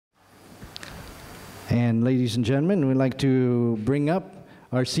And ladies and gentlemen, we'd like to bring up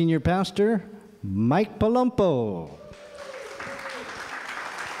our senior pastor, Mike Palompo.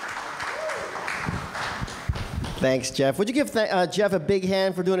 Thanks, Jeff. Would you give Jeff a big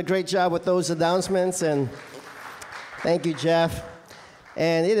hand for doing a great job with those announcements? And thank you, Jeff.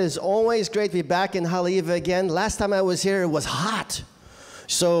 And it is always great to be back in Haleiwa again. Last time I was here, it was hot.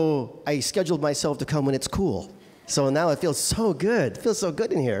 So I scheduled myself to come when it's cool. So now it feels so good. It feels so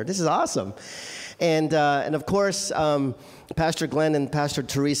good in here. This is awesome. And of course, Pastor Glenn and Pastor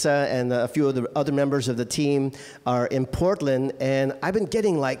Teresa and a few of the other members of the team are in Portland. And I've been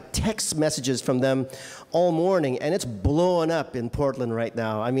getting like text messages from them all morning. And it's blowing up in Portland right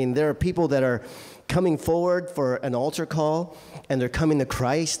now. I mean, there are people that are coming forward for an altar call. And they're coming to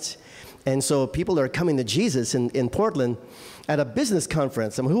Christ. And so people are coming to Jesus in Portland at a business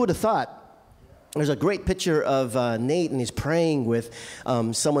conference. I mean, who would have thought? There's a great picture of Nate, and he's praying with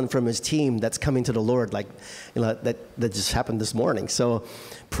someone from his team that's coming to the Lord, like that just happened this morning. So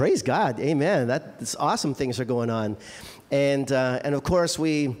praise God, amen. That's awesome things are going on. And of course,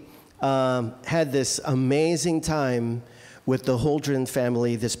 we had this amazing time with the Holdren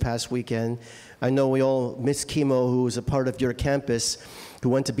family this past weekend. I know we all miss Kimo, who was a part of your campus, who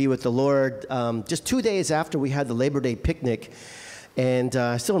went to be with the Lord just 2 days after we had the Labor Day picnic. And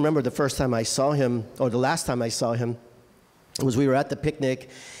I still remember the first time I saw him, or the last time I saw him, was we were at the picnic,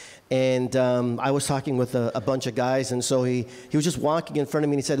 and I was talking with a bunch of guys, and so he was just walking in front of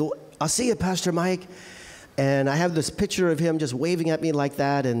me, and he said, well, I'll see you, Pastor Mike. And I have this picture of him just waving at me like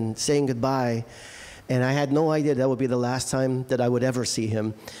that and saying goodbye. And I had no idea that would be the last time that I would ever see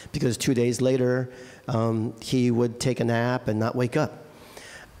him, because 2 days later, he would take a nap and not wake up.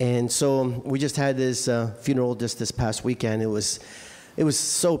 And so we just had his funeral just this past weekend. It was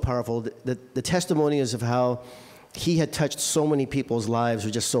so powerful. The testimonies of how he had touched so many people's lives were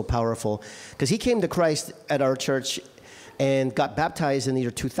just so powerful. Because he came to Christ at our church and got baptized in the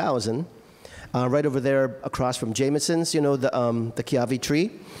year 2000, right over there across from Jameson's, you know, the Kiavi tree.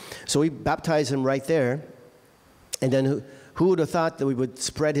 So we baptized him right there. And then who would have thought that we would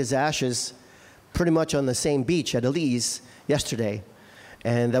spread his ashes pretty much on the same beach at Elise yesterday.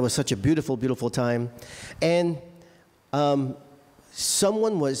 And that was such a beautiful, beautiful time. And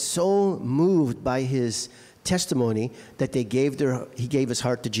someone was so moved by his testimony that he gave his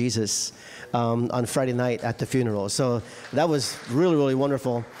heart to Jesus on Friday night at the funeral. So that was really, really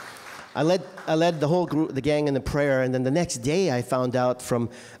wonderful. I led the whole group, the gang, in the prayer. And then the next day I found out from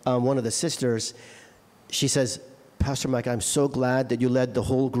one of the sisters. She says, Pastor Mike, I'm so glad that you led the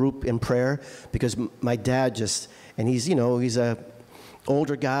whole group in prayer, because my dad just, and he's, you know, he's a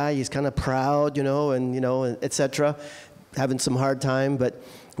older guy, he's kind of proud, you know, and etc., having some hard time. But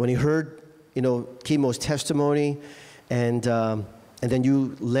when he heard, you know, Kimo's testimony, and then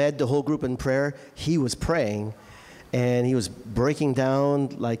you led the whole group in prayer, he was praying, and he was breaking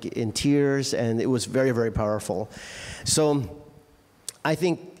down like in tears, and it was very, very powerful. So I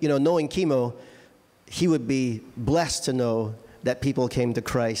think, you know, knowing Kimo, he would be blessed to know that people came to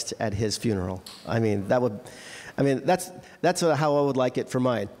Christ at his funeral. That's how I would like it for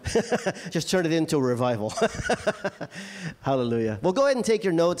mine. Just turn it into a revival. Hallelujah. Well, go ahead and take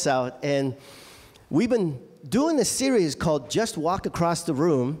your notes out. And we've been doing this series called Just Walk Across the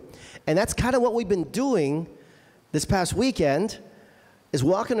Room. And that's kind of what we've been doing this past weekend, is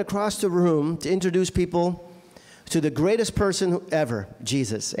walking across the room to introduce people to the greatest person ever,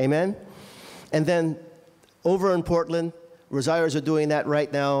 Jesus. Amen? And then over in Portland, Rosarios are doing that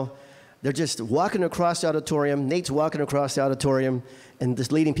right now. They're just walking across the auditorium. Nate's walking across the auditorium and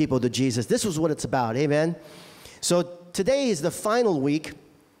just leading people to Jesus. This was what it's about, amen? So today is the final week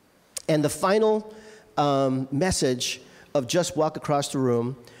and the final message of Just Walk Across the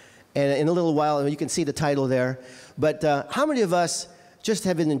Room. And in a little while, you can see the title there. But how many of us just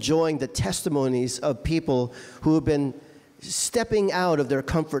have been enjoying the testimonies of people who have been stepping out of their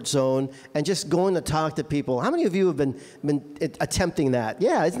comfort zone and just going to talk to people? How many of you have been attempting that?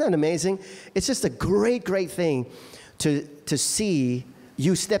 Yeah, isn't that amazing? It's just a great, great thing to see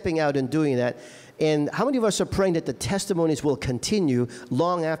you stepping out and doing that. And how many of us are praying that the testimonies will continue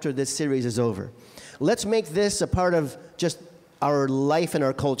long after this series is over? Let's make this a part of just our life and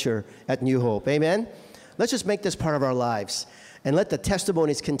our culture at New Hope. Amen? Let's just make this part of our lives and let the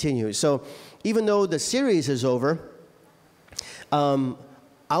testimonies continue. So even though the series is over,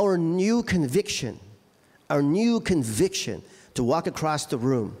 our new conviction to walk across the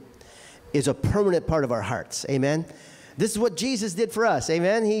room is a permanent part of our hearts. Amen? This is what Jesus did for us.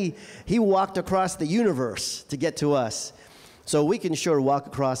 Amen? He walked across the universe to get to us. So we can sure walk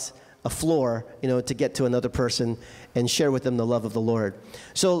across a floor, to get to another person and share with them the love of the Lord.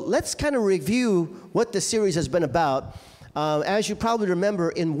 So let's kind of review what this series has been about. As you probably remember,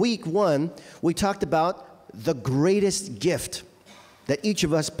 in week 1, we talked about the greatest gift that each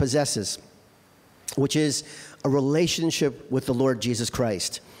of us possesses, which is a relationship with the Lord Jesus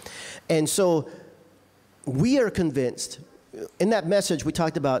Christ. And so we are convinced, in that message we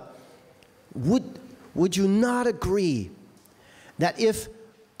talked about, would you not agree that if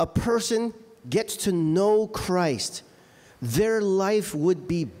a person gets to know Christ, their life would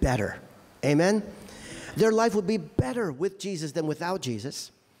be better? Amen? Their life would be better with Jesus than without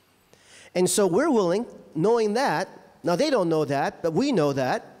Jesus. And so we're willing, knowing that, now they don't know that, but we know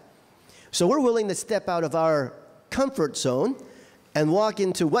that, so we're willing to step out of our comfort zone and walk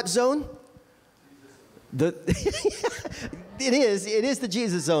into what zone? It is the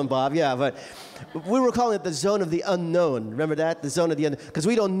Jesus zone, Bob, yeah, but we were calling it the zone of the unknown. Remember that? The zone of the unknown, because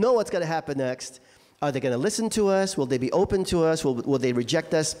we don't know what's going to happen next. Are they going to listen to us? Will they be open to us? Will they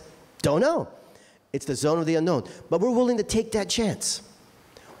reject us? Don't know. It's the zone of the unknown. But we're willing to take that chance.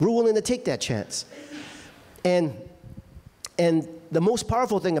 We're willing to take that chance. And the most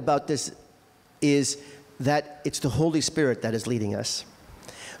powerful thing about this is that it's the Holy Spirit that is leading us.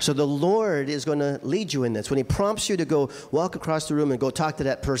 So the Lord is going to lead you in this. When He prompts you to go walk across the room and go talk to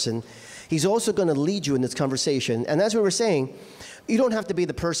that person, He's also going to lead you in this conversation. And as we were saying, you don't have to be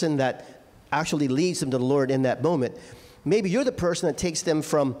the person that actually leads them to the Lord in that moment. Maybe you're the person that takes them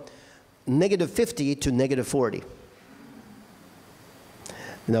from -50 to -40.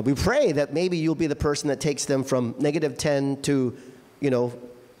 Now, we pray that maybe you'll be the person that takes them from -10 to,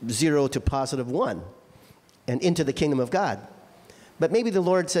 0 to +1 and into the kingdom of God. But maybe the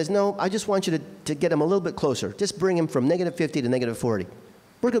Lord says, no, I just want you to get them a little bit closer. Just bring them from -50 to -40.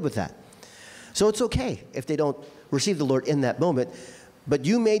 We're good with that. So it's okay if they don't receive the Lord in that moment, but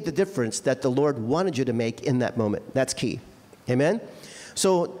you made the difference that the Lord wanted you to make in that moment. That's key. Amen?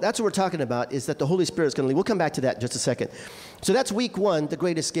 So that's what we're talking about, is that the Holy Spirit is going to lead. We'll come back to that in just a second. So that's week 1, the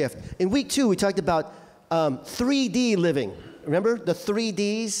greatest gift. In week 2, we talked about 3D living. Remember the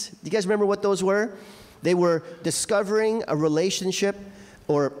 3Ds? Do you guys remember what those were? They were discovering a relationship,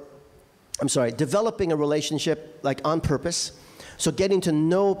 developing a relationship like on purpose. So getting to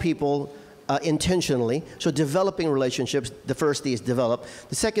know people intentionally. So developing relationships, the first D is develop.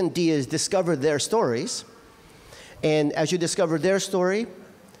 The second D is discover their stories. And as you discover their story,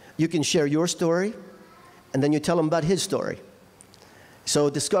 you can share your story, and then you tell them about his story. So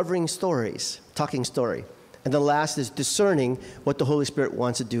discovering stories, talking story. And the last is discerning what the Holy Spirit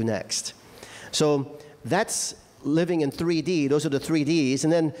wants to do next. So that's living in 3D. Those are the 3Ds.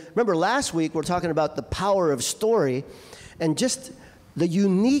 And then remember last week we're talking about the power of story and just the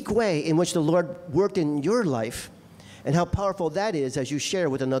unique way in which the Lord worked in your life and how powerful that is as you share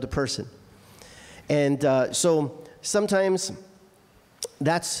with another person. And so sometimes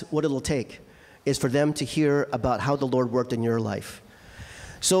that's what it'll take, is for them to hear about how the Lord worked in your life.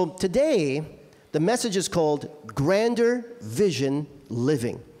 So today, the message is called Grander Vision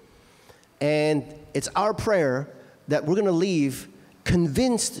Living. And it's our prayer that we're going to leave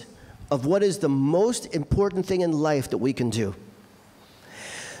convinced of what is the most important thing in life that we can do.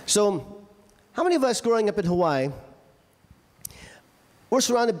 So, how many of us growing up in Hawaii, we're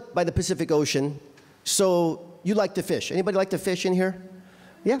surrounded by the Pacific Ocean, so you like to fish. Anybody like to fish in here?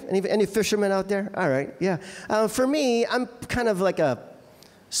 Yeah? Any fishermen out there? All right, yeah. For me, I'm kind of like a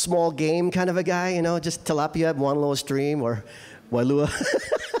small game kind of a guy, just tilapia, Moanaloa Stream, or wailua.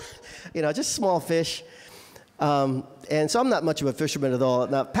 Just small fish. And so I'm not much of a fisherman at all.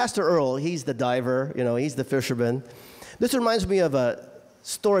 Now, Pastor Earl, he's the diver, he's the fisherman. This reminds me of a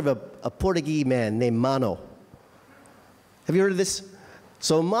story of a Portuguese man named Mano. Have you heard of this?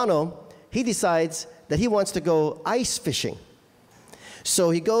 So Mano, he decides that he wants to go ice fishing.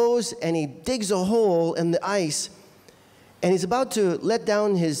 So he goes and he digs a hole in the ice, and he's about to let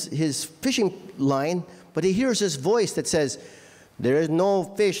down his fishing line, but he hears this voice that says, "There is no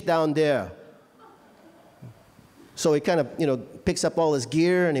fish down there." So he kind of, picks up all his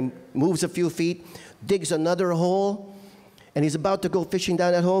gear and he moves a few feet, digs another hole, and he's about to go fishing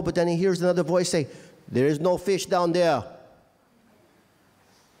down that hole, but then he hears another voice say, "There is no fish down there."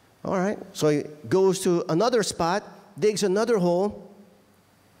 All right, so he goes to another spot, digs another hole,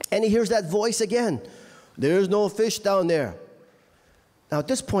 and he hears that voice again. "There is no fish down there." Now at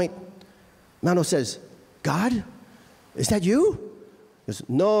this point, Mano says, "God, is that you?" He says,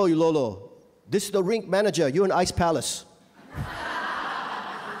 "No, Lolo. This is the rink manager. You're in Ice Palace."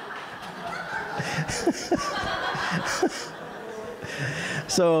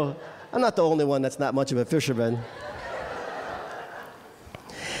 So I'm not the only one that's not much of a fisherman.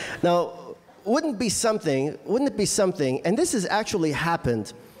 Now, wouldn't it be something, and this has actually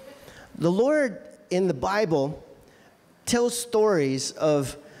happened. The Lord in the Bible tells stories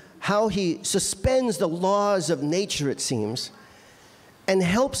of how he suspends the laws of nature, it seems, and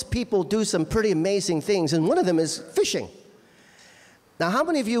helps people do some pretty amazing things. And one of them is fishing. Now, how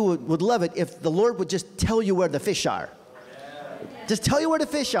many of you would love it if the Lord would just tell you where the fish are? Just tell you where the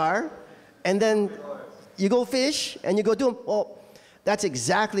fish are, and then you go fish, and you go do them. Well, that's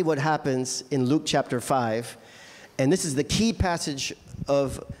exactly what happens in Luke chapter 5. And this is the key passage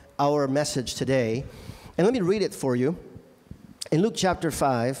of our message today. And let me read it for you. In Luke chapter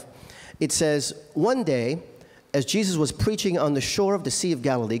 5, it says, "One day, as Jesus was preaching on the shore of the Sea of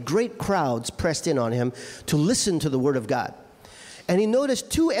Galilee, great crowds pressed in on him to listen to the word of God. And he noticed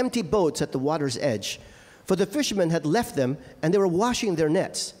 2 empty boats at the water's edge, for the fishermen had left them, and they were washing their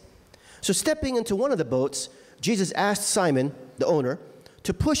nets. So stepping into one of the boats, Jesus asked Simon, the owner,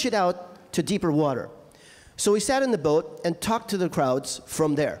 to push it out to deeper water. So he sat in the boat and talked to the crowds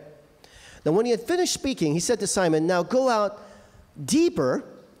from there. Now when he had finished speaking, he said to Simon, 'Now go out deeper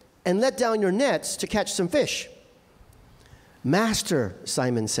and let down your nets to catch some fish.' 'Master,'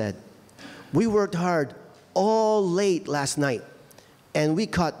 Simon said, 'we worked hard all late last night, and we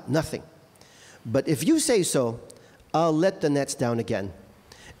caught nothing. But if you say so, I'll let the nets down again.'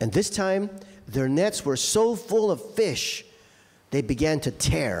 And this time, their nets were so full of fish, they began to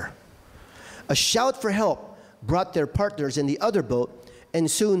tear. A shout for help brought their partners in the other boat, and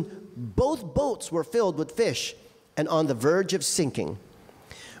soon both boats were filled with fish and on the verge of sinking.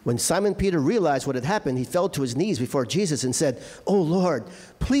 When Simon Peter realized what had happened, he fell to his knees before Jesus and said, 'Oh Lord,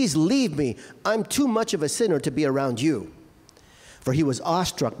 please leave me. I'm too much of a sinner to be around you.' For he was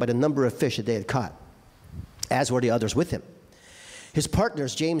awestruck by the number of fish that they had caught, as were the others with him. His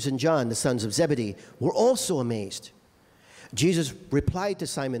partners, James and John, the sons of Zebedee, were also amazed. Jesus replied to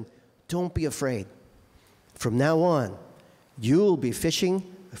Simon, 'Don't be afraid. From now on, you'll be fishing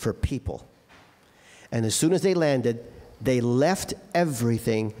for people.' And as soon as they landed, they left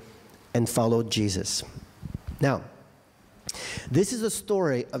everything and followed Jesus." Now, this is a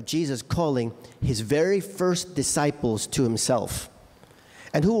story of Jesus calling his very first disciples to himself.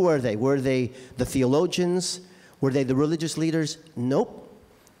 And who were they? Were they the theologians? Were they the religious leaders? Nope.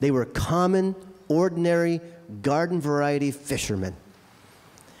 They were common, ordinary, garden variety fishermen.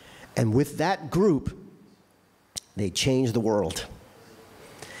 And with that group, they changed the world.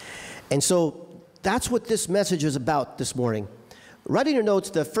 And so that's what this message is about this morning. Write in your notes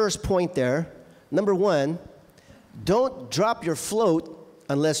the first point there. Number 1, don't drop your float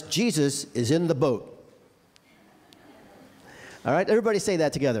unless Jesus is in the boat. All right, everybody say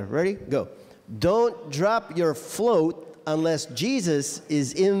that together. Ready? Go. Don't drop your float unless Jesus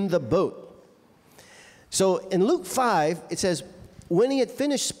is in the boat. So in Luke 5, it says, when he had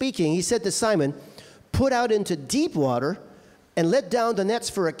finished speaking, he said to Simon, "Put out into deep water and let down the nets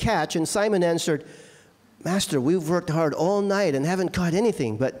for a catch." And Simon answered, "Master, we've worked hard all night and haven't caught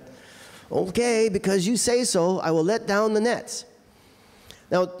anything, but okay, because you say so, I will let down the nets."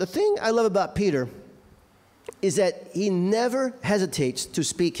 Now, the thing I love about Peter is that he never hesitates to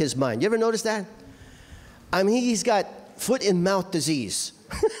speak his mind. You ever notice that? I mean, he's got foot and mouth disease.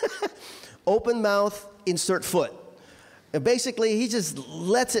 Open mouth, insert foot. And basically, he just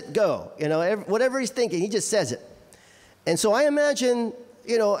lets it go. You know, whatever he's thinking, he just says it. And so I imagine,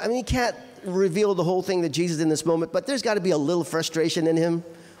 you know, I mean, he can't reveal the whole thing that Jesus in this moment, but there's got to be a little frustration in him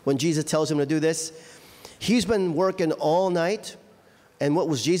when Jesus tells him to do this. He's been working all night. And what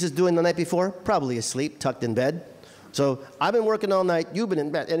was Jesus doing the night before? Probably asleep, tucked in bed. So I've been working all night, you've been in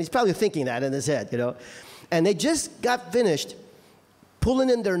bed. And he's probably thinking that in his head, you know. And they just got finished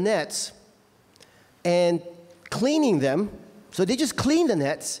pulling in their nets and cleaning them. So they just cleaned the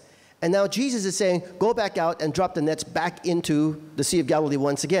nets. And now Jesus is saying, go back out and drop the nets back into the Sea of Galilee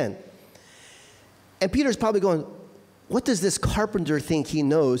once again. And Peter's probably going, what does this carpenter think he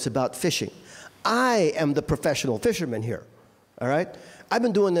knows about fishing? I am the professional fisherman here, all right? I've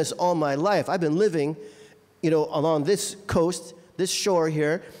been doing this all my life. I've been living, you know, along this coast, this shore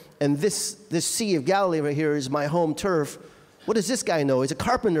here, and this Sea of Galilee right here is my home turf. What does this guy know? He's a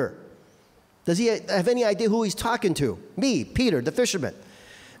carpenter. Does he have any idea who he's talking to? Me, Peter, the fisherman.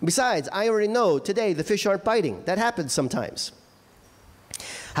 Besides, I already know today the fish aren't biting. That happens sometimes.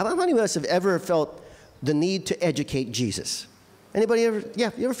 How many of us have ever felt the need to educate Jesus? Anybody ever? Yeah,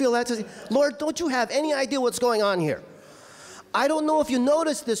 you ever feel that? Lord, don't you have any idea what's going on here? I don't know if you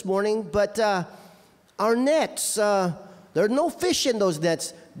noticed this morning, but our nets, there are no fish in those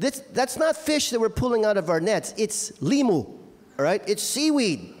nets. That's not fish that we're pulling out of our nets. It's limu, all right? It's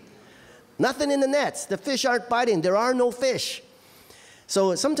seaweed. Nothing in the nets. The fish aren't biting. There are no fish.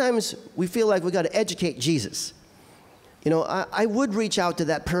 So sometimes we feel like we got to educate Jesus. You know, I would reach out to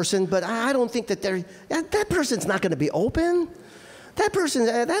that person, but I don't think that that person's not going to be open. That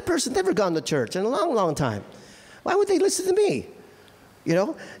person's never gone to church in a long, long time. Why would they listen to me? You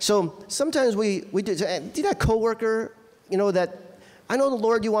know? So sometimes we do that coworker, you know, that I know the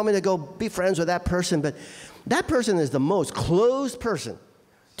Lord, you want me to go be friends with that person, but that person is the most closed person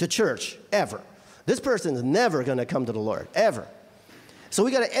to church ever. This person is never going to come to the Lord, ever. So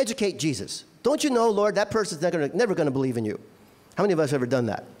we got to educate Jesus. Don't you know, Lord, that person's never going to believe in you. How many of us have ever done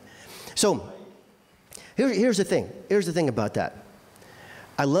that? So here's the thing. Here's the thing about that.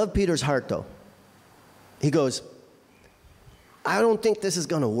 I love Peter's heart, though. He goes, I don't think this is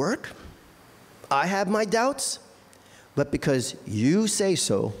going to work. I have my doubts, but because you say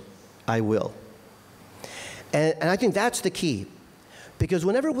so, I will. And I think that's the key. Because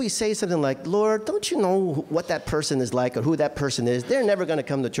whenever we say something like, Lord, don't you know what that person is like or who that person is? They're never going to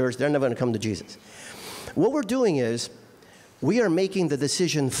come to church. They're never going to come to Jesus. What we're doing is we are making the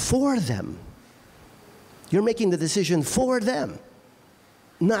decision for them. You're making the decision for them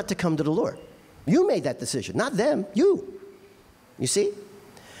not to come to the Lord. You made that decision, not them, you. You see?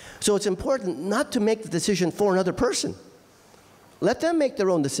 So it's important not to make the decision for another person. Let them make their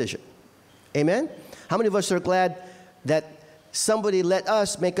own decision. Amen? How many of us are glad that somebody let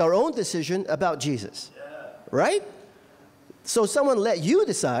us make our own decision about Jesus? Yeah. Right? So someone let you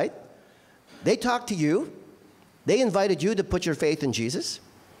decide. They talked to you. They invited you to put your faith in Jesus.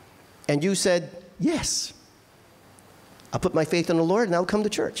 And you said, yes. I'll put my faith in the Lord and I'll come to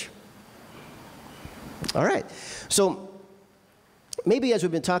church. All right. So maybe as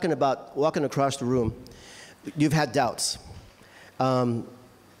we've been talking about walking across the room, you've had doubts.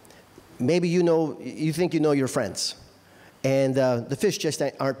 Maybe you think you know your friends. And the fish just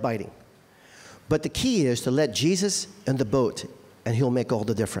aren't biting. But the key is to let Jesus in the boat, and he'll make all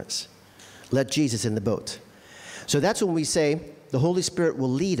the difference. Let Jesus in the boat. So that's when we say the Holy Spirit will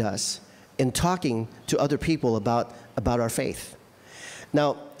lead us in talking to other people about our faith.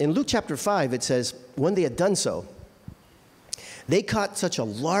 Now, in Luke chapter 5, it says, when they had done so, they caught such a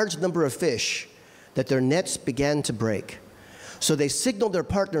large number of fish that their nets began to break. So they signaled their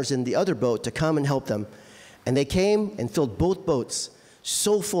partners in the other boat to come and help them. And they came and filled both boats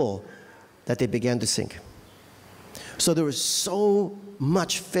so full that they began to sink. So there was so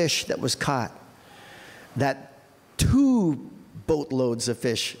much fish that was caught that two boatloads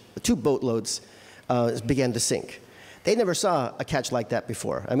began to sink. They never saw a catch like that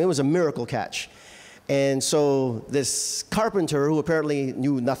before. I mean, it was a miracle catch. And so this carpenter, who apparently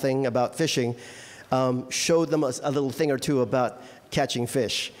knew nothing about fishing, showed them a little thing or two about catching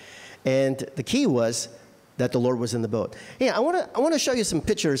fish. And the key was that the Lord was in the boat. Yeah, I want to show you some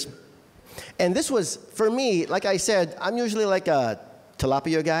pictures. And this was, for me, like I said, I'm usually like a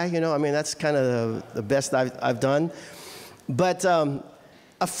tilapia guy, you know. I mean, that's kind of the best I've done. But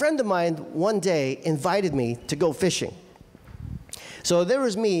a friend of mine one day invited me to go fishing. So there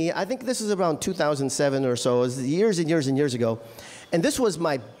was me, I think this is around 2007 or so, it was years and years and years ago. And this was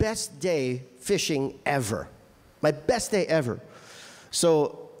my best day fishing ever. My best day ever.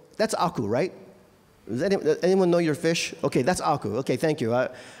 So that's aku, right? Does anyone know your fish? Okay, that's aku. Okay, thank you.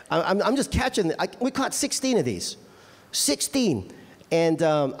 I'm just catching. We caught 16 of these. 16. And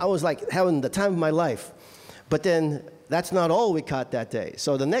I was like having the time of my life. But then that's not all we caught that day.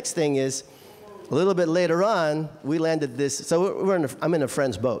 So the next thing is, a little bit later on, we landed this. So I'm in a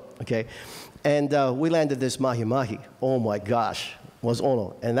friend's boat, okay? And we landed this mahi-mahi. Oh my gosh, was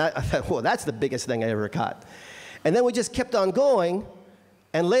ono. And I thought, well, that's the biggest thing I ever caught. And then we just kept on going.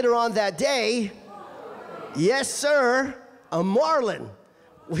 And later on that day, yes, sir, a marlin.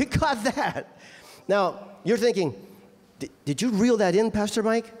 We caught that. Now, you're thinking, did you reel that in, Pastor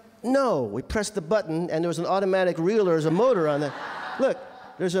Mike? No, we pressed the button, and there was an automatic reel. There's a motor on that. Look,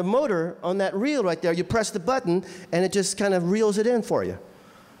 there's a motor on that reel right there. You press the button, and it just kind of reels it in for you.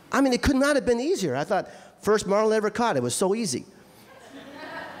 I mean, it could not have been easier. I thought, first marlin I ever caught. It was so easy.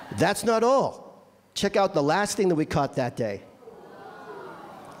 That's not all. Check out the last thing that we caught that day.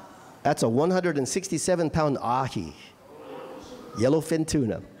 That's a 167-pound ahi, yellowfin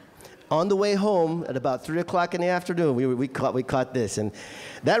tuna. On the way home at about 3 o'clock in the afternoon, we caught this. And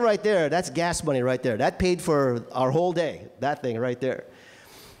that right there, that's gas money right there. That paid for our whole day, that thing right there.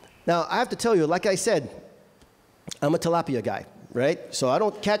 Now, I have to tell you, like I said, I'm a tilapia guy, right? So I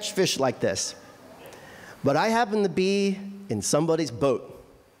don't catch fish like this. But I happen to be in somebody's boat.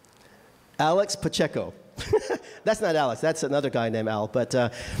 Alex Pacheco. That's not Alex, that's another guy named Al, but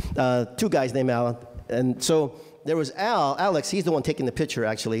two guys named Al. And so there was Alex, he's the one taking the picture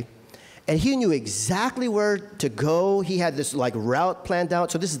actually. And he knew exactly where to go. He had this like route planned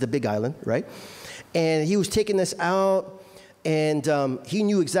out. So this is the big island, right? And he was taking this out, and he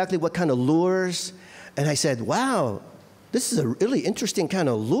knew exactly what kind of lures. And I said, wow, this is a really interesting kind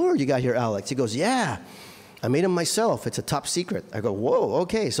of lure you got here, Alex. He goes, yeah, I made them myself. It's a top secret. I go, whoa,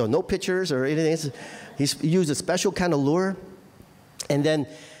 okay, so no pictures or anything. He's used a special kind of lure. And then,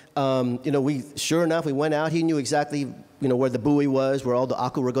 sure enough, we went out. He knew exactly, where the buoy was, where all the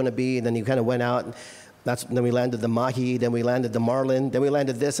aku were going to be. And then he kind of went out. And then we landed the mahi. Then we landed the marlin. Then we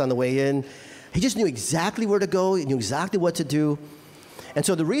landed this on the way in. He just knew exactly where to go. He knew exactly what to do. And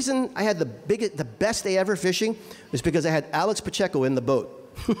so the reason I had the best day ever fishing is because I had Alex Pacheco in the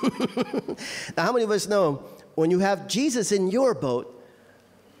boat. Now, how many of us know when you have Jesus in your boat,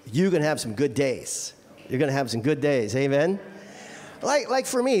 you're going to have some good days. You're going to have some good days. Amen? Like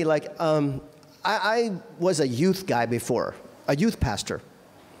for me, I was a youth guy before, a youth pastor.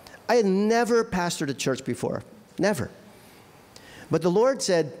 I had never pastored a church before. Never. But the Lord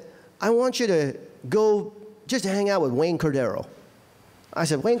said, I want you to go just hang out with Wayne Cordero. I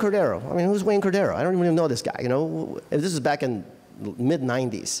said, Wayne Cordero? I mean, who's Wayne Cordero? I don't even know this guy, This is back in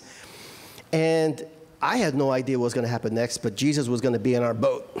mid-90s. And I had no idea what was going to happen next, but Jesus was going to be in our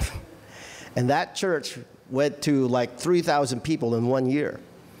boat. And that church went to like 3,000 people in 1 year.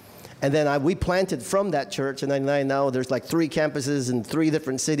 And then we planted from that church in 99. Now there's like 3 campuses in 3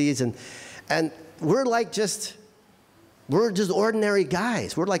 different cities. And we're just ordinary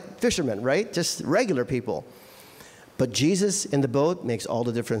guys. We're like fishermen, right? Just regular people. But Jesus in the boat makes all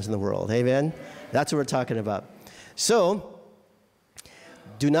the difference in the world. Amen? That's what we're talking about. So,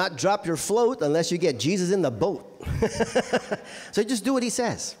 do not drop your float unless you get Jesus in the boat. So just do what he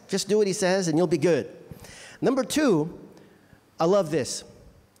says. Just do what he says and you'll be good. Number 2, I love this.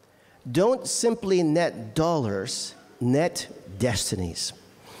 Don't simply net dollars, net destinies.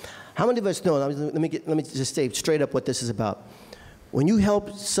 How many of us know, let me just say straight up what this is about. When you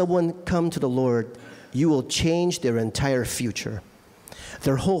help someone come to the Lord, you will change their entire future.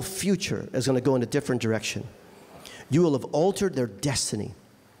 Their whole future is going to go in a different direction. You will have altered their destiny.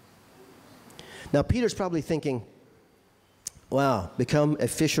 Now, Peter's probably thinking, wow, become a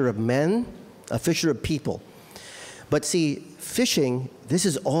fisher of men, a fisher of people. But see, fishing, this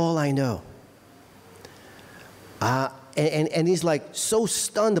is all I know. And he's like so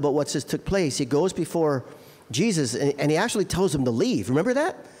stunned about what just took place. He goes before Jesus and he actually tells him to leave. Remember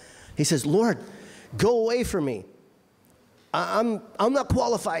that? He says, Lord, go away from me. I'm not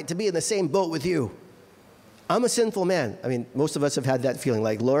qualified to be in the same boat with you. I'm a sinful man. I mean, most of us have had that feeling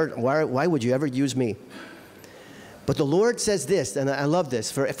like, Lord, why would you ever use me? But the Lord says this, and I love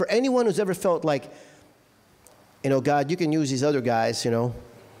this. For anyone who's ever felt like, God, you can use these other guys,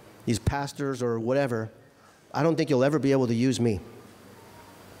 these pastors or whatever. I don't think you'll ever be able to use me.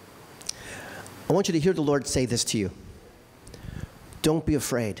 I want you to hear the Lord say this to you. Don't be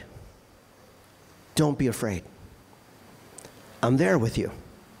afraid. Don't be afraid. I'm there with you.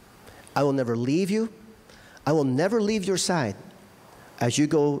 I will never leave you. I will never leave your side as you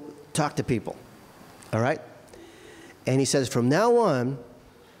go talk to people. All right? And he says, from now on,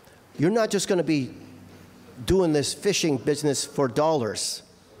 you're not just going to be doing this fishing business for dollars.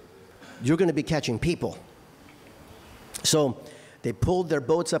 You're going to be catching people. So they pulled their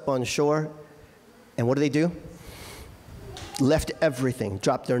boats up on shore, and what do? Left everything,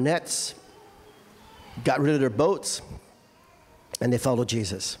 dropped their nets, got rid of their boats, and they followed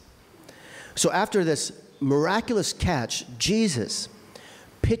Jesus. So after this miraculous catch, Jesus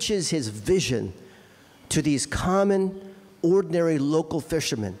pitches his vision to these common, ordinary local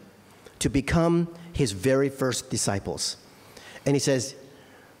fishermen to become his very first disciples. And he says,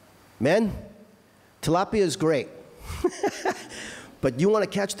 men, tilapia is great, but you want to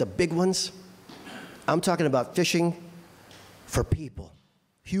catch the big ones? I'm talking about fishing for people,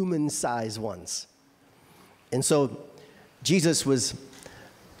 human-sized ones. And so Jesus was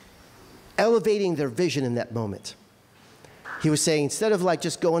elevating their vision in that moment. He was saying, instead of like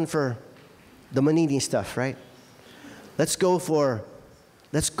just going for the manini stuff, right? Let's go for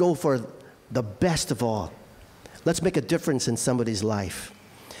the best of all. Let's make a difference in somebody's life.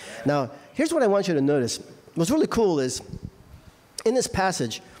 Now, here's what I want you to notice. What's really cool is, in this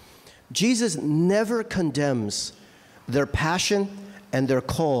passage, Jesus never condemns their passion and their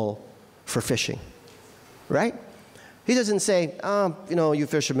call for fishing, right? He doesn't say, you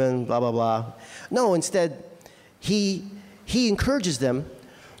fishermen, blah, blah, blah. No, instead, he encourages them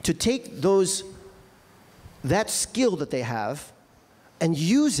to take that skill that they have and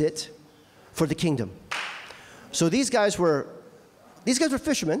use it for the kingdom. So these guys were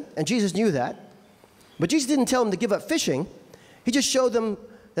fishermen, and Jesus knew that. But Jesus didn't tell them to give up fishing. He just showed them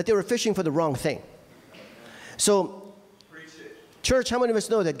that they were fishing for the wrong thing. So, church, how many of us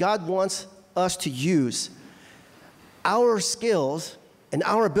know that God wants us to use our skills and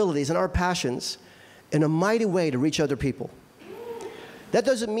our abilities and our passions in a mighty way to reach other people? That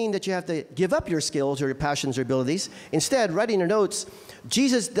doesn't mean that you have to give up your skills or your passions or abilities. Instead, write in your notes,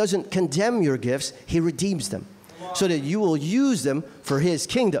 Jesus doesn't condemn your gifts, he redeems them so that you will use them for his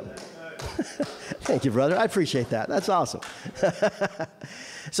kingdom. Thank you, brother. I appreciate that. That's awesome.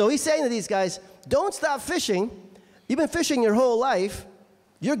 So he's saying to these guys, don't stop fishing. You've been fishing your whole life.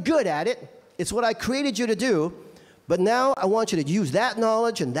 You're good at it. It's what I created you to do. But now I want you to use that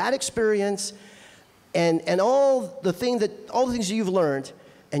knowledge and that experience and all the things that you've learned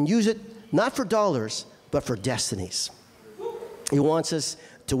and use it not for dollars, but for destinies. He wants us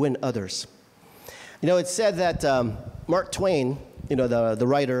to win others. You know, it's said that Mark Twain, you know, the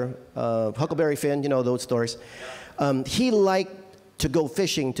writer, Huckleberry Finn, you know those stories, he liked to go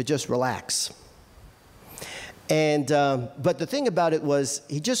fishing to just relax. And, but the thing about it was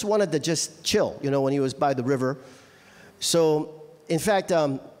he just wanted to just chill, you know, when he was by the river. So, in fact,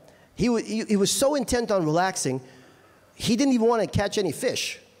 he was so intent on relaxing, he didn't even want to catch any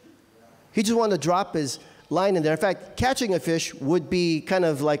fish. He just wanted to drop his line in there. In fact, catching a fish would be kind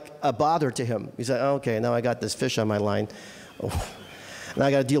of like a bother to him. He said, okay, now I got this fish on my line. Oh, now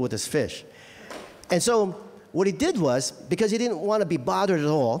I got to deal with this fish. And so what he did was, because he didn't want to be bothered at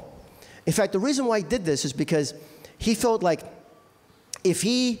all, in fact, the reason why he did this is because he felt like if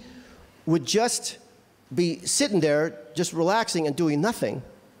he would just be sitting there, just relaxing and doing nothing,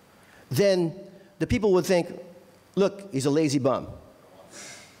 then the people would think, look, he's a lazy bum,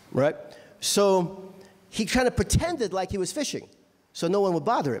 right? So he kind of pretended like he was fishing, so no one would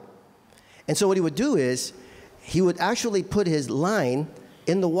bother him. And so what he would do is, he would actually put his line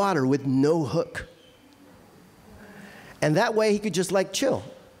in the water with no hook. And that way he could just like chill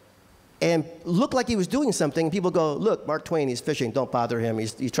and look like he was doing something. People go, look, Mark Twain, he's fishing, don't bother him,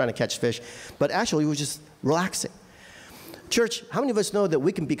 he's trying to catch fish. But actually he was just relaxing. Church, how many of us know that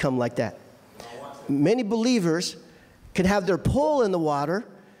we can become like that? Many believers can have their pole in the water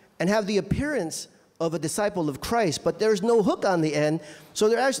and have the appearance of a disciple of Christ, but there's no hook on the end, so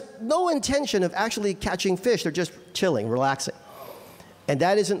there's no intention of actually catching fish. They're just chilling, relaxing. And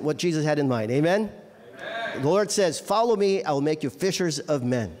that isn't what Jesus had in mind. Amen? Amen. The Lord says, follow me, I will make you fishers of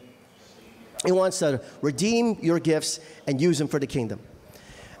men. He wants to redeem your gifts and use them for the kingdom.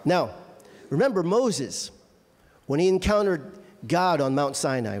 Now, remember Moses, when he encountered God on Mount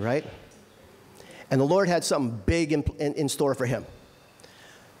Sinai, right? And the Lord had something big in store for him.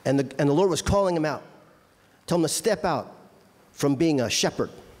 And the Lord was calling him out. Tell him to step out from being a shepherd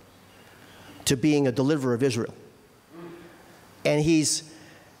to being a deliverer of Israel. And he's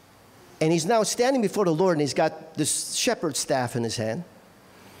now standing before the Lord, and he's got this shepherd's staff in his hand.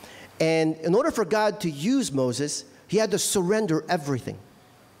 And in order for God to use Moses, he had to surrender everything.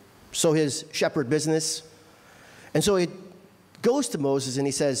 So his shepherd business. And so he goes to Moses and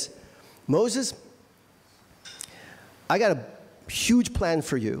he says, Moses, I got a huge plan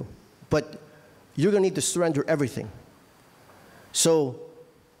for you, but you're going to need to surrender everything. So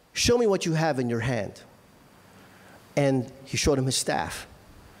show me what you have in your hand. And he showed him his staff.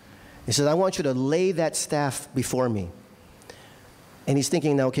 He said, I want you to lay that staff before me. And he's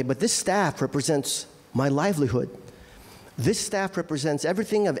thinking now, okay, but this staff represents my livelihood. This staff represents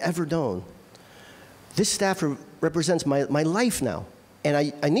everything I've ever known. This staff represents my life now.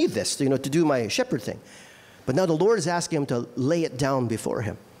 And I need this, you know, to do my shepherd thing. But now the Lord is asking him to lay it down before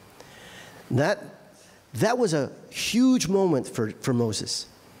him. That was a huge moment for Moses.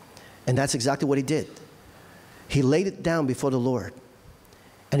 And that's exactly what he did. He laid it down before the Lord.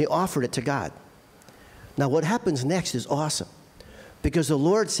 And he offered it to God. Now what happens next is awesome. Because the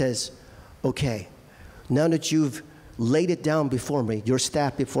Lord says, okay, now that you've laid it down before me, your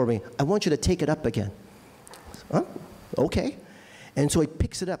staff before me, I want you to take it up again. Huh? Okay. And so he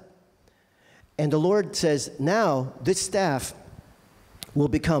picks it up. And the Lord says, now this staff will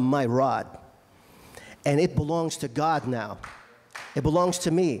become my rod. And it belongs to God now. It belongs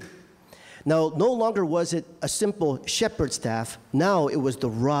to me. Now, no longer was it a simple shepherd staff. Now it was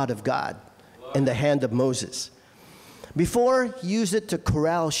the rod of God in the hand of Moses. Before, he used it to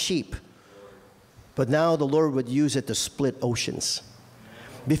corral sheep. But now the Lord would use it to split oceans.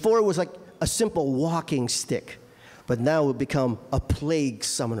 Before, it was like a simple walking stick. But now it would become a plague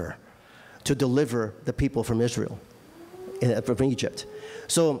summoner to deliver the people from Israel, from Egypt.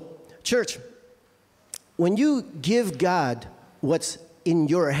 So, church, when you give God what's in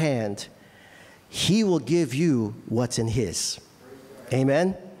your hand, he will give you what's in his.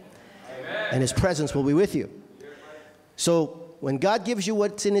 Amen? Amen. And his presence will be with you. So when God gives you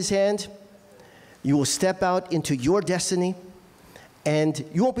what's in his hand, you will step out into your destiny, and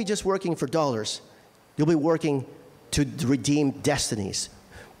you won't be just working for dollars. You'll be working to redeem destinies,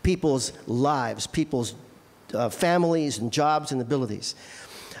 people's lives, people's families and jobs and abilities.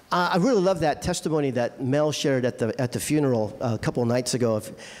 I really love that testimony that Mel shared at the funeral a couple of nights ago.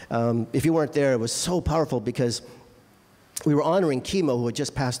 If you weren't there, it was so powerful because we were honoring Kimo, who had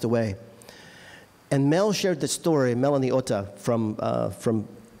just passed away. And Mel shared the story, Melanie Ota from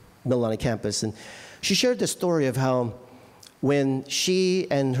Mililani campus, and she shared the story of how when she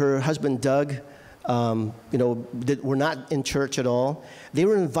and her husband Doug, were not in church at all, they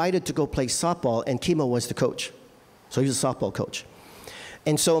were invited to go play softball, and Kimo was the coach. So he was a softball coach.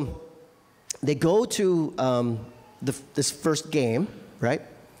 And so they go to this first game, right?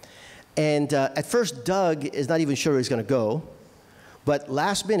 And at first, Doug is not even sure he's going to go. But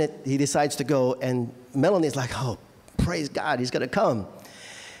last minute, he decides to go, and Melanie's like, oh, praise God, he's going to come.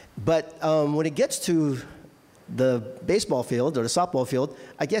 But when he gets to the baseball field or the softball field,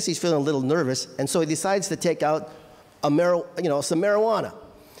 I guess he's feeling a little nervous, and so he decides to take out some marijuana.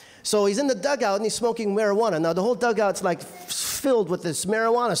 So he's in the dugout, and he's smoking marijuana. Now, the whole dugout's like filled with this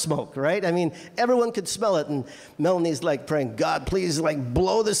marijuana smoke, right? I mean, everyone could smell it, and Melanie's like praying, God, please, like,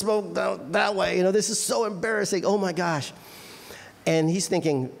 blow the smoke down that way. You know, this is so embarrassing. Oh, my gosh. And he's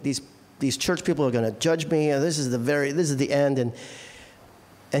thinking, these church people are going to judge me. This is the end.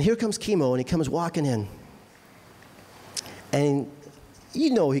 And here comes Kimo, and he comes walking in. And you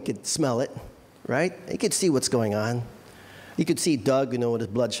know he could smell it, right? He could see what's going on. You could see Doug, with his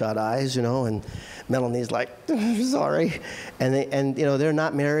bloodshot eyes, and Melanie's like, sorry. And they're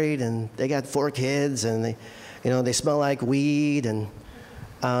not married, and they got 4 kids, and they smell like weed, and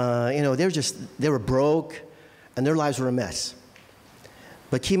they were broke, and their lives were a mess.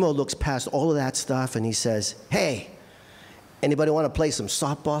 But Kimo looks past all of that stuff, and he says, hey, anybody want to play some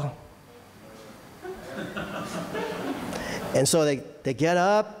softball? And so they get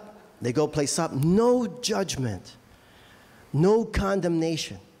up, they go play softball. No judgment, no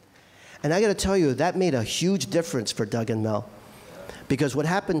condemnation. And I got to tell you, that made a huge difference for Doug and Mel. Because what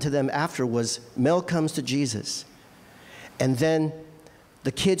happened to them after was Mel comes to Jesus. And then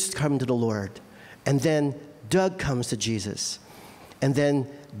the kids come to the Lord. And then Doug comes to Jesus. And then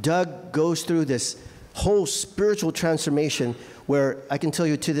Doug goes through this whole spiritual transformation where I can tell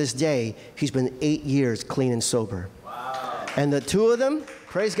you to this day, he's been 8 years clean and sober. Wow. And the two of them,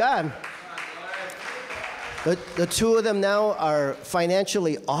 praise God, the two of them now are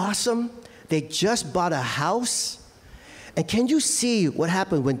financially awesome. They just bought a house. And can you see what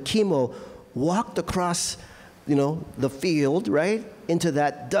happened when Kimo walked across, the field, right, into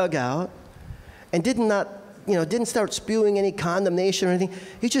that dugout and didn't start spewing any condemnation or anything.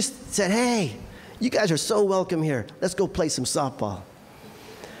 He just said, hey, you guys are so welcome here. Let's go play some softball.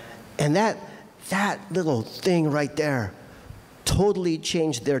 And that little thing right there totally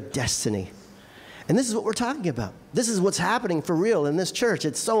changed their destiny. And this is what we're talking about. This is what's happening for real in this church.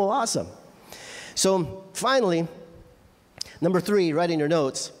 It's so awesome. So finally, number 3, write in your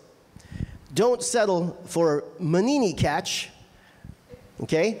notes, don't settle for manini catch.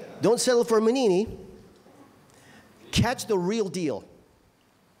 Okay? Don't settle for manini. Catch the real deal.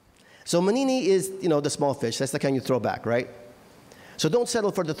 So manini is, the small fish. That's the kind you throw back, right? So don't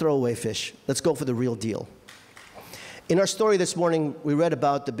settle for the throwaway fish. Let's go for the real deal. In our story this morning, we read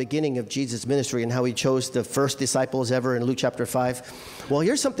about the beginning of Jesus' ministry and how he chose the first disciples ever in Luke chapter 5. Well,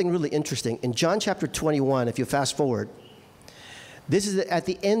 here's something really interesting. In John chapter 21, if you fast forward, this is at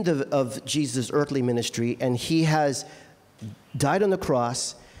the end of Jesus' earthly ministry, and he has died on the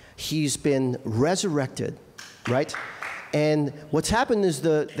cross. He's been resurrected, right? And what's happened is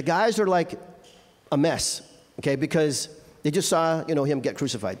the guys are like a mess, okay, because they just saw, him get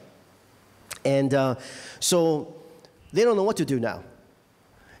crucified. And so they don't know what to do now.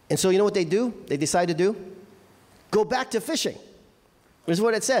 And so you know what they do? They decide to do? Go back to fishing. This is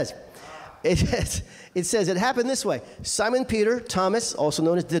what it says. It says, it happened this way. Simon Peter, Thomas, also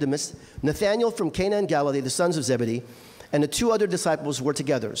known as Didymus, Nathanael from Cana in Galilee, the sons of Zebedee, and the 2 other disciples were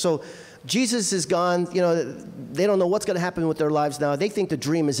together. So Jesus is gone. They don't know what's going to happen with their lives now. They think the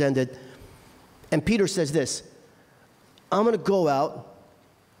dream has ended. And Peter says this, I'm going to go out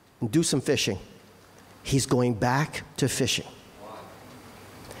and do some fishing. He's going back to fishing.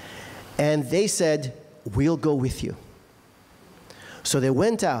 And they said, we'll go with you. So they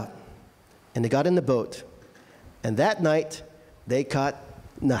went out, and they got in the boat. And that night, they caught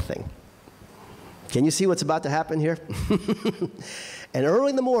nothing. Can you see what's about to happen here? And early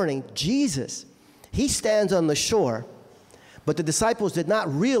in the morning, Jesus, he stands on the shore, but the disciples did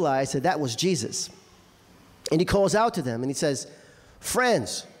not realize that was Jesus. And he calls out to them and he says,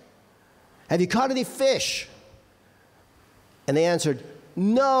 "Friends, have you caught any fish?" And they answered,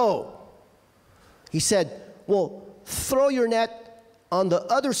 "No." He said, "Well, throw your net on the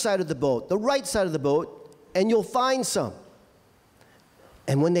other side of the boat, the right side of the boat, and you'll find some."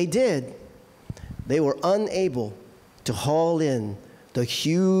 And when they did, they were unable to haul in the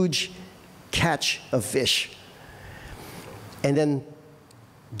huge catch of fish. And then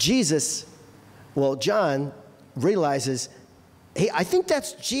John realizes, hey, I think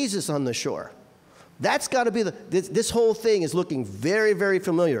that's Jesus on the shore. That's got to be this whole thing is looking very, very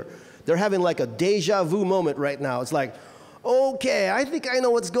familiar. They're having like a deja vu moment right now. It's like, okay, I think I know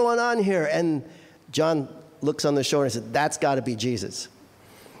what's going on here. And John looks on the shore and says, that's got to be Jesus.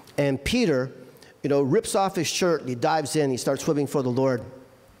 And Peter, rips off his shirt and he dives in. He starts swimming for the Lord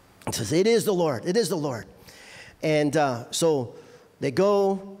and says, "It is the Lord. It is the Lord." And so they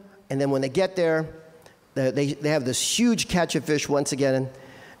go, and then when they get there, they have this huge catch of fish once again,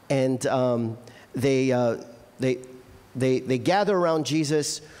 and they gather around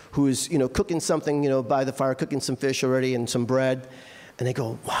Jesus, who's cooking something by the fire, cooking some fish already and some bread, and they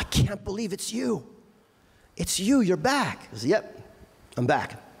go, "Well, I can't believe it's you. It's you. You're back." He says, "Yep, I'm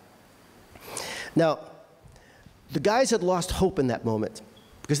back." Now, the guys had lost hope in that moment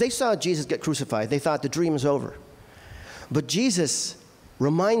because they saw Jesus get crucified. They thought the dream is over. But Jesus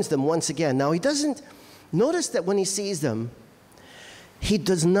reminds them once again. Now, he doesn't notice that when he sees them, he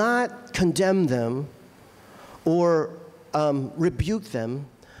does not condemn them or rebuke them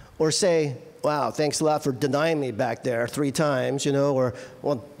or say, "Wow, thanks a lot for denying me back there 3 times, or,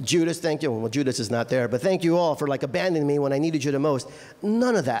 well, Judas, thank you." Well, Judas is not there, but thank you all for abandoning me when I needed you the most.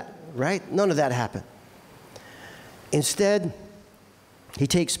 None of that, right? None of that happened. Instead, he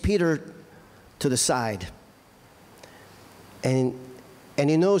takes Peter to the side, and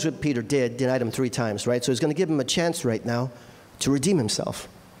he knows what Peter did, denied him 3 times, right? So he's going to give him a chance right now to redeem himself.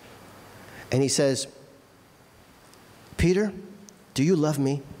 And he says, "Peter, do you love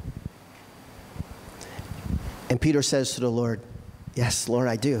me?" And Peter says to the Lord, "Yes, Lord,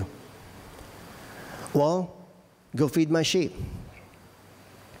 I do." "Well, go feed my sheep."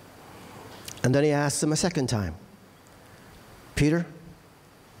 And then he asks him a second time, "Peter,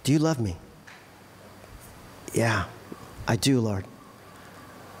 do you love me?" "Yeah, I do, Lord.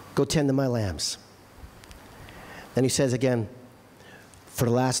 Go tend to my lambs." Then he says again, for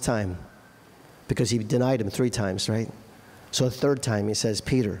the last time, because he denied him 3 times, right? So the 3rd time he says,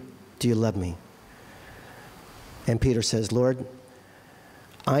 "Peter, do you love me?" And Peter says, "Lord,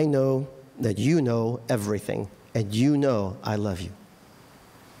 I know that you know everything, and you know I love you."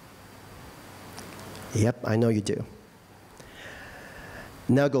 "Yep, I know you do.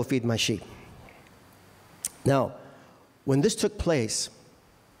 Now go feed my sheep." Now, when this took place,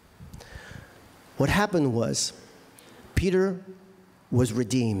 what happened was Peter was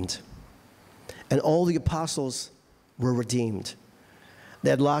redeemed, and all the apostles were redeemed.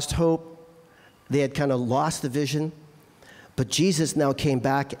 They had lost hope. They had kind of lost the vision, but Jesus now came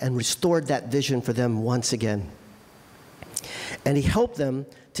back and restored that vision for them once again. And he helped them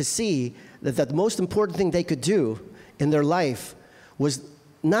to see that the most important thing they could do in their life was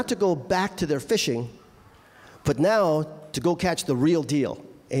not to go back to their fishing, but now to go catch the real deal.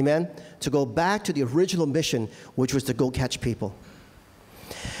 Amen? To go back to the original mission, which was to go catch people.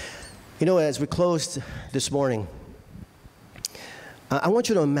 As we closed this morning, I want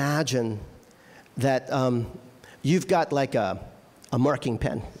you to imagine that you've got like a marking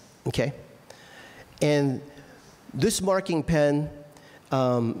pen, okay? And this marking pen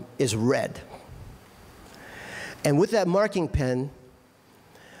is red. And with that marking pen,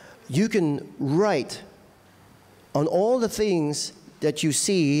 you can write on all the things that you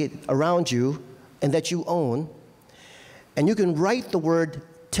see around you and that you own, and you can write the word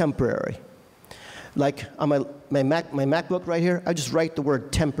temporary. Like on my MacBook right here, I just write the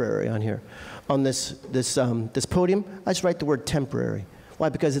word temporary on here. On this podium, I just write the word temporary. Why?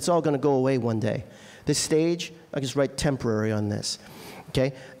 Because it's all going to go away one day. This stage, I just write temporary on this.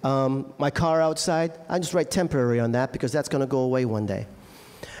 Okay? My car outside, I just write temporary on that because that's going to go away one day.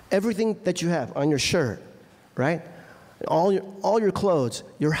 Everything that you have on your shirt, right? All your clothes,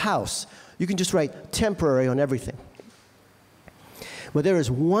 your house, you can just write temporary on everything. But there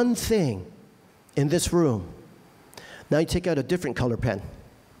is one thing in this room. Now you take out a different color pen,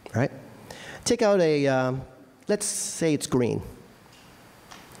 right? Take out a, let's say it's green.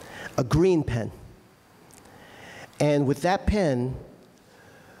 A green pen. And with that pen,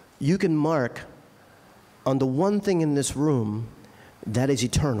 you can mark on the one thing in this room that is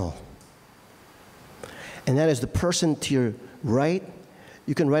eternal. And that is the person to your right.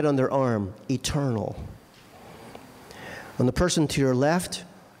 You can write on their arm, eternal. On the person to your left,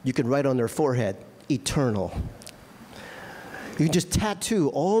 you can write on their forehead, eternal. You can just tattoo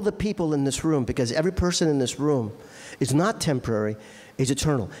all the people in this room, because every person in this room is not temporary, is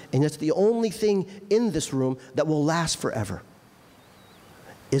eternal. And it's the only thing in this room that will last forever,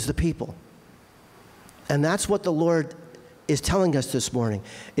 is the people. And that's what the Lord is telling us this morning,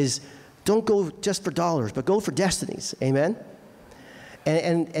 is don't go just for dollars, but go for destinies. Amen?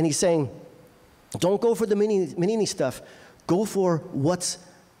 And he's saying, don't go for the mini stuff. Go for what's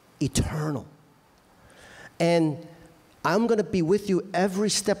eternal. And I'm going to be with you every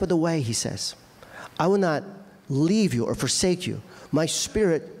step of the way, he says. I will not leave you or forsake you. My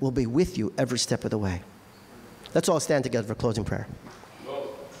Spirit will be with you every step of the way. Let's all stand together for closing prayer.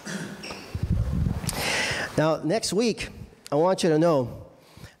 Now, next week, I want you to know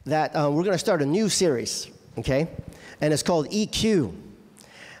that we're going to start a new series, okay? And it's called EQ.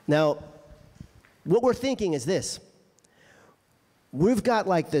 Now, what we're thinking is this. We've got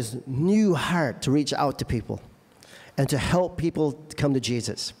like this new heart to reach out to people and to help people to come to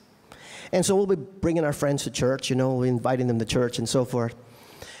Jesus. And so we'll be bringing our friends to church, you know, inviting them to church and so forth.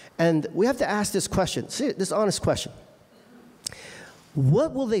 And we have to ask this question, see, this honest question.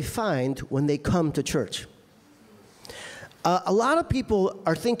 What will they find when they come to church? A lot of people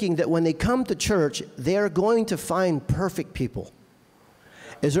are thinking that when they come to church, they are going to find perfect people.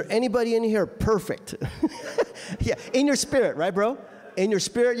 Is there anybody in here perfect? Yeah, in your spirit, right, bro? In your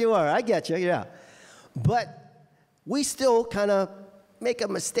spirit you are. I get you, yeah. But we still kind of make a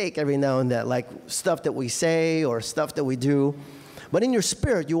mistake every now and then, like stuff that we say or stuff that we do. But in your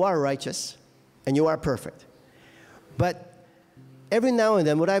spirit, you are righteous and you are perfect. But every now and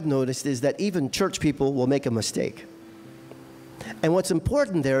then, what I've noticed is that even church people will make a mistake. And what's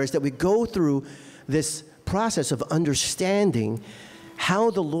important there is that we go through this process of understanding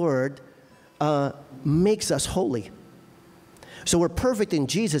how the Lord makes us holy. So we're perfect in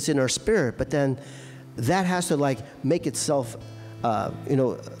Jesus in our spirit, but then that has to like make itself, you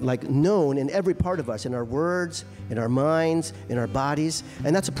know, like known in every part of us, in our words, in our minds, in our bodies,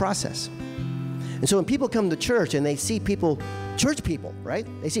 and that's a process. And so when people come to church and they see people, church people, right?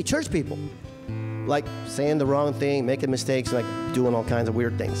 They see church people like saying the wrong thing, making mistakes, like doing all kinds of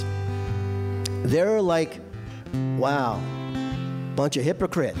weird things. They're like, wow, bunch of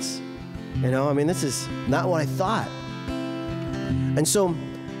hypocrites. You know, I mean, this is not what I thought. And so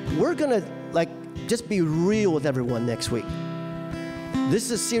we're going to like just be real with everyone next week. This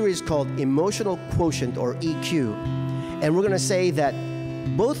is a series called Emotional Quotient, or EQ. And we're going to say that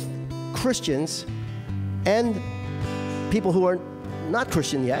both Christians and people who are not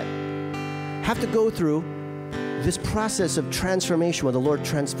Christian yet have to go through this process of transformation where the Lord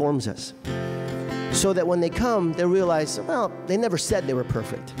transforms us. So that when they come, they realize, well, they never said they were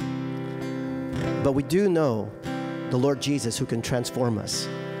perfect. But we do know the Lord Jesus who can transform us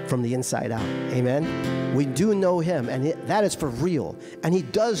from the inside out. Amen? We do know him, and that is for real. And he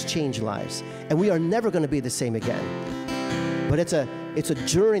does change lives. And we are never going to be the same again. But it's a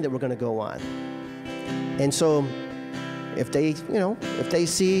journey that we're going to go on. And so if they, you know, if they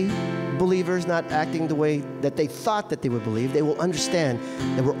see believers not acting the way that they thought that they would believe, they will understand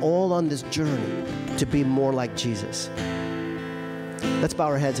that we're all on this journey to be more like Jesus. Let's bow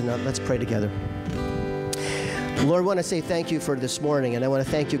our heads and let's pray together. Lord, I want to say thank you for this morning, and I want to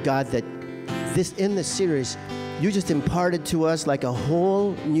thank you, God, that in this series, you just imparted to us like a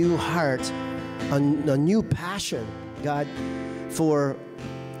whole new heart, a new passion, God, for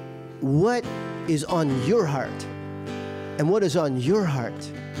what is on your heart. And what is on your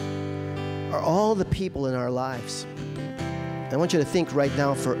heart are all the people in our lives. I want you to think right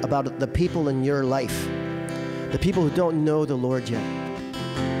now about the people in your life, the people who don't know the Lord yet.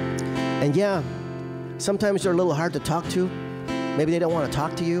 And yeah, sometimes they're a little hard to talk to. Maybe they don't want to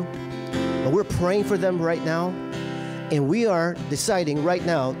talk to you. But we're praying for them right now. And we are deciding right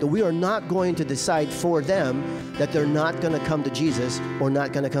now that we are not going to decide for them that they're not going to come to Jesus or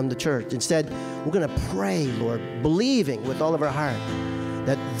not going to come to church. Instead, we're going to pray, Lord, believing with all of our heart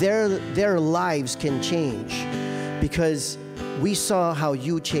that their lives can change, because we saw how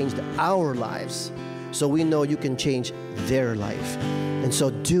you changed our lives. So we know you can change their life. And so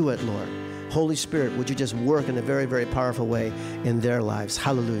do it, Lord. Holy Spirit, would you just work in a very, very powerful way in their lives?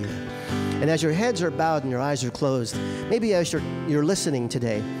 Hallelujah. And as your heads are bowed and your eyes are closed, maybe as you're listening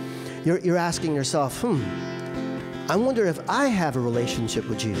today, you're asking yourself, I wonder if I have a relationship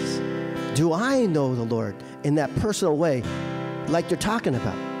with Jesus. Do I know the Lord in that personal way like you're talking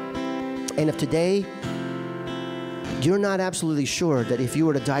about? And if today you're not absolutely sure that if you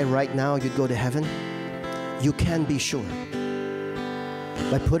were to die right now, you'd go to heaven, you can be sure.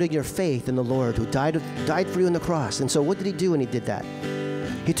 by putting your faith in the Lord who died for you on the cross. And so what did he do when he did that?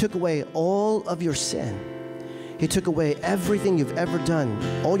 He took away all of your sin. He took away everything you've ever done,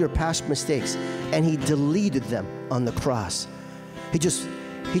 all your past mistakes, and he deleted them on the cross. He just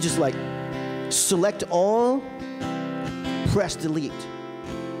like, select all, press delete.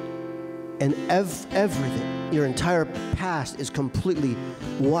 And everything, your entire past is completely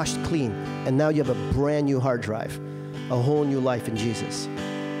washed clean. And now you have a brand new hard drive, a whole new life in Jesus.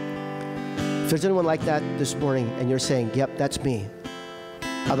 If there's anyone like that this morning and you're saying, yep, that's me.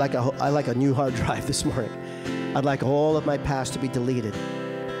 I like a new hard drive this morning. I'd like all of my past to be deleted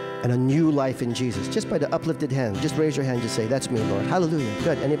and a new life in Jesus. Just by the uplifted hand, just raise your hand, just say, that's me, Lord. Hallelujah.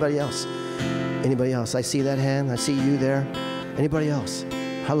 Good. Anybody else? Anybody else? I see that hand. I see you there. Anybody else?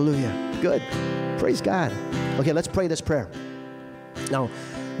 Hallelujah. Good. Praise God. Okay, let's pray this prayer. Now,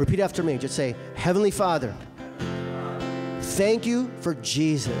 repeat after me. Just say, Heavenly Father, thank you for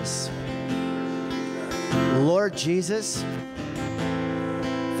Jesus. Lord Jesus,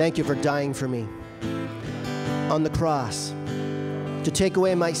 thank you for dying for me on the cross to take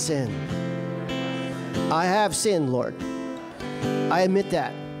away my sin. I have sinned, Lord. I admit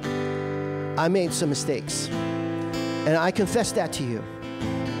that. I made some mistakes, and I confess that to you.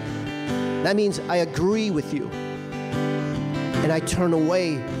 That means I agree with you, and I turn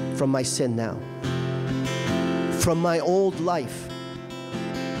away from my sin now, from my old life,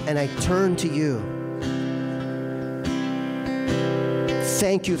 and I turn to you.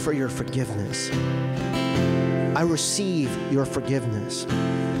 Thank you for your forgiveness. I receive your forgiveness.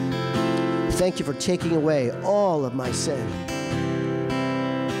 Thank you for taking away all of my sin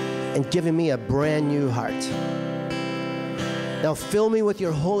and giving me a brand new heart. Now fill me with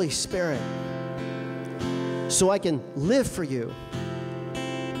your Holy Spirit so I can live for you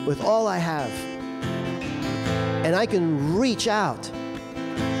with all I have. And I can reach out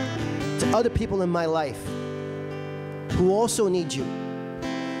to other people in my life who also need you,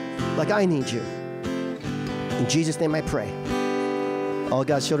 like I need you. In Jesus' name I pray. All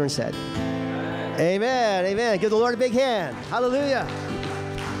God's children said, amen, amen. Give the Lord a big hand. Hallelujah.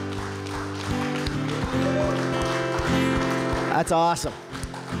 That's awesome.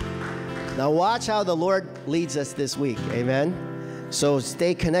 Now watch how the Lord leads us this week. Amen. So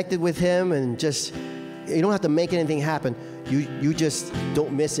stay connected with him and just, you don't have to make anything happen. You just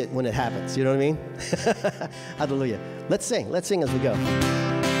don't miss it when it happens. You know what I mean? Hallelujah. Let's sing as we go.